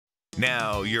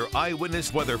Now, your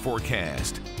eyewitness weather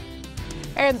forecast.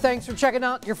 And thanks for checking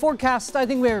out your forecast. I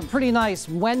think we have a pretty nice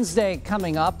Wednesday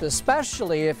coming up,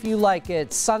 especially if you like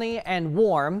it sunny and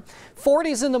warm.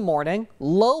 40s in the morning,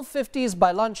 low 50s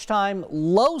by lunchtime,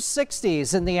 low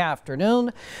 60s in the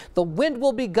afternoon. The wind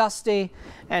will be gusty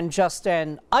and just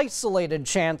an isolated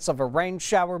chance of a rain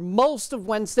shower. Most of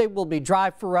Wednesday will be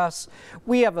dry for us.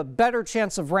 We have a better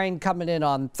chance of rain coming in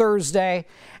on Thursday,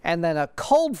 and then a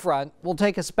cold front will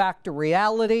take us back to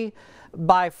reality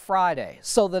by Friday.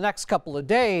 So the next couple of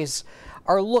days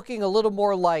are looking a little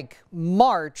more like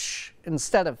March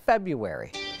instead of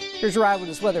February. Here's your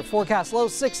eyewitness weather forecast. Low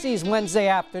 60s Wednesday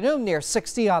afternoon, near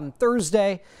 60 on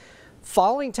Thursday.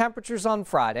 Falling temperatures on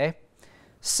Friday.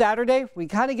 Saturday, we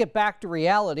kind of get back to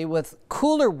reality with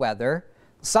cooler weather.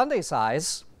 Sunday's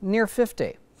highs near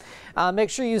 50. Make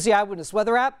sure you use the Eyewitness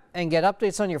Weather app and get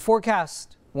updates on your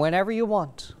forecast whenever you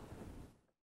want.